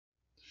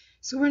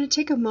So we're going to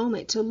take a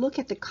moment to look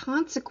at the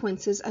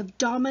consequences of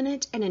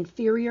dominant and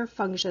inferior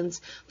functions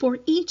for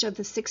each of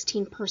the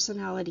 16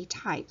 personality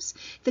types.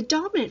 The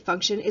dominant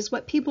function is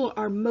what people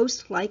are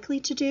most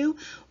likely to do,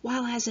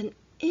 while as an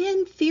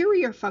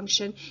inferior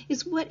function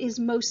is what is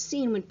most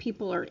seen when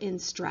people are in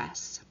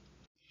stress.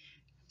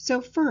 So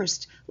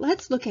first,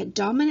 let's look at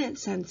dominant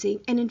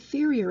sensing and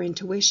inferior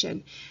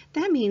intuition.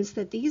 That means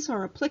that these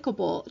are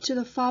applicable to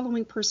the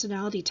following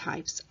personality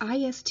types: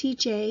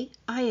 ISTJ,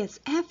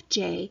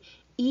 ISFJ,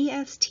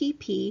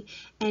 ESTP,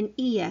 and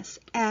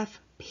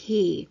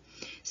ESFP.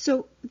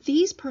 So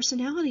these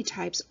personality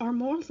types are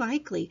more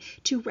likely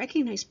to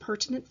recognize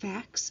pertinent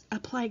facts,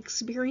 apply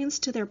experience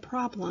to their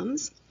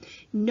problems,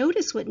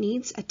 notice what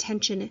needs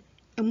attention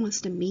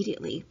almost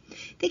immediately.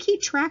 They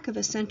keep track of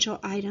essential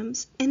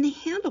items, and they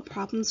handle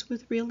problems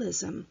with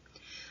realism.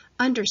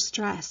 Under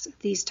stress,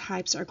 these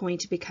types are going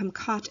to become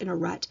caught in a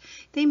rut.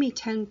 They may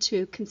tend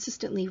to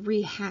consistently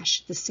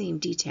rehash the same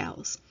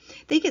details.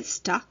 They get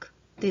stuck,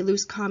 they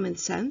lose common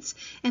sense,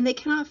 and they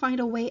cannot find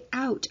a way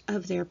out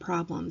of their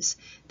problems.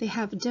 They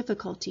have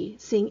difficulty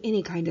seeing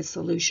any kind of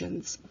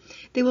solutions.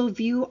 They will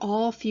view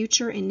all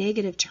future in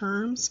negative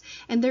terms,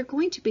 and they're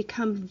going to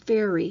become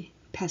very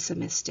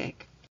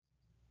pessimistic.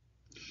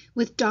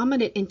 With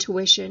dominant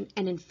intuition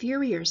and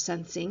inferior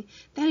sensing,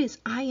 that is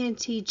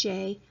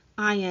INTJ,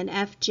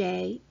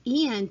 INFJ,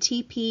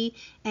 ENTP,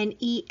 and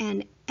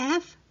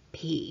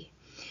ENFP.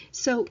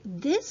 So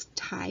this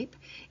type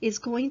is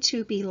going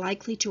to be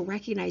likely to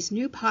recognize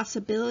new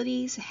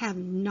possibilities, have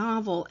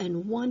novel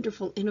and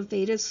wonderful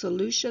innovative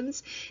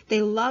solutions.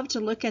 They love to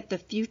look at the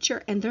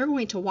future, and they're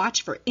going to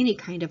watch for any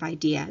kind of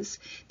ideas.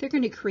 They're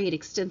going to create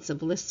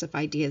extensive lists of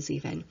ideas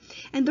even,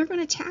 and they're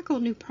going to tackle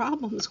new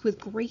problems with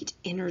great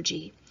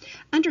energy.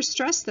 Under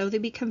stress, though, they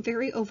become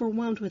very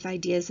overwhelmed with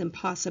ideas and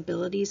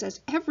possibilities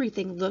as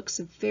everything looks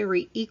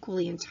very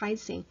equally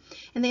enticing,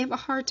 and they have a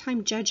hard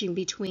time judging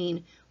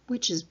between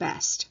which is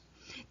best.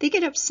 They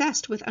get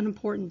obsessed with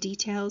unimportant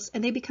details,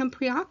 and they become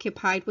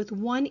preoccupied with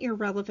one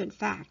irrelevant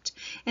fact,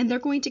 and they're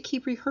going to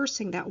keep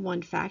rehearsing that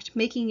one fact,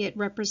 making it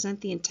represent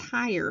the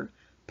entire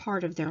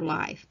part of their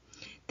life.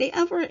 They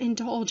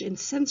overindulge in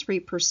sensory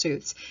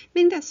pursuits,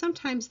 meaning that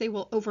sometimes they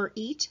will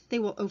overeat, they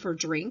will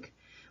overdrink,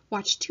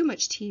 watch too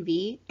much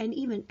TV, and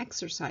even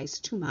exercise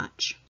too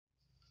much.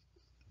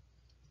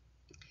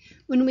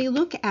 When we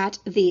look at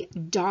the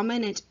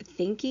dominant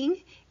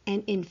thinking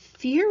and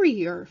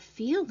inferior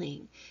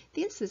feeling,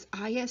 this is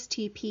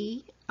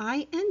ISTP,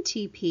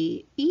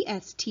 INTP,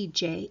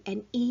 ESTJ,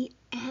 and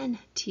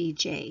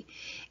ENTJ.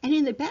 And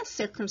in the best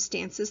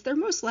circumstances, they're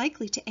most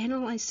likely to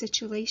analyze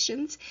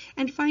situations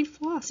and find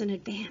flaws in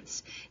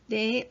advance.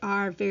 They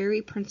are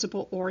very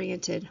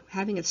principle-oriented,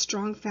 having a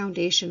strong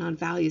foundation on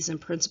values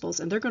and principles,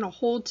 and they're going to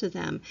hold to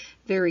them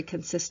very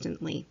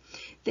consistently.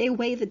 They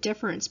weigh the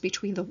difference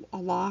between the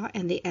law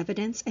and the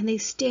evidence, and they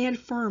stand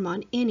firm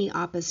on any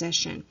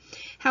opposition.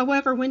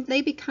 However, when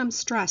they become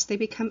stressed, they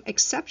become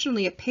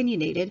exceptionally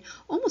opinionated,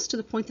 almost to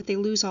the point that they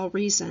lose all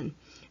reason.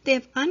 They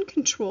have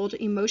uncontrolled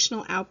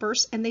emotional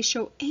outbursts, and they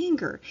show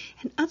anger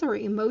and other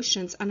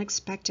emotions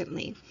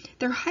unexpectedly.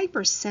 They're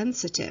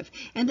hypersensitive,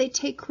 and they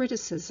take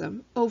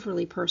criticism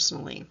overly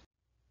personally.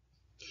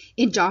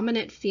 In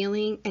dominant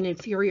feeling and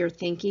inferior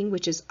thinking,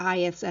 which is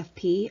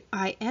ISFP,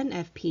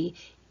 INFP,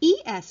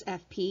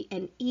 ESFP,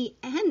 and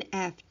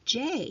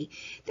ENFJ,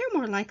 they're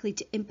more likely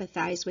to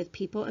empathize with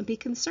people and be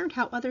concerned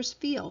how others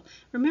feel.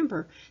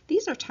 Remember,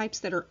 these are types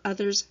that are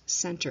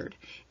others-centered.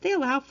 They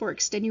allow for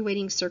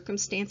extenuating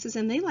circumstances,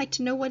 and they like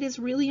to know what is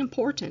really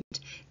important.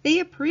 They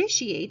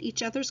appreciate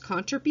each other's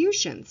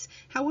contributions.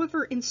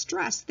 However, in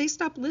stress, they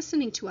stop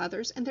listening to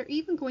others, and they're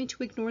even going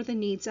to ignore the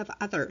needs of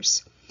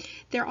others.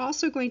 They're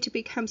also going to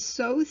become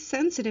so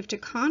sensitive to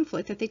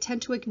conflict that they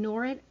tend to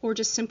ignore it or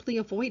just simply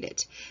avoid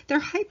it. They're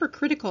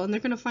hypercritical, and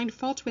they're going to find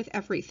fault with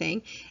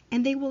everything,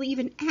 and they will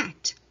even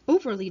act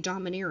overly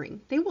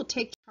domineering. They will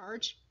take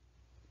charge.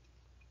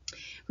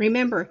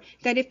 Remember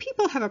that if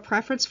people have a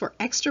preference for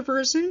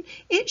extroversion,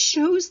 it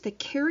shows the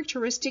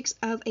characteristics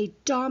of a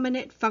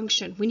dominant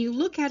function. When you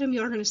look at them,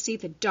 you're going to see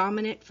the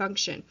dominant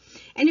function.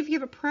 And if you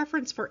have a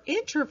preference for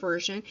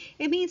introversion,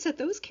 it means that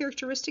those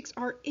characteristics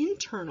are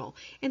internal,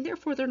 and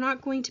therefore they're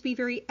not going to be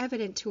very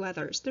evident to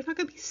others. They're not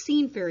going to be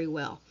seen very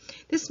well.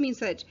 This means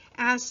that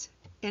as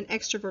an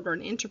extrovert or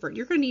an introvert,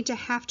 you're going to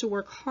have to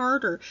work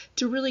harder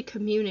to really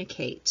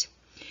communicate.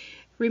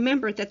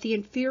 Remember that the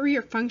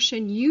inferior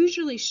function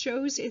usually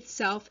shows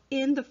itself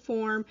in the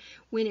form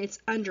when it's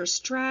under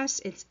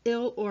stress, it's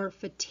ill, or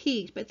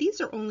fatigued, but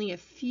these are only a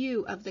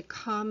few of the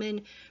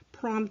common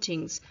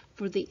promptings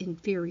for the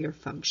inferior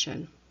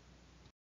function.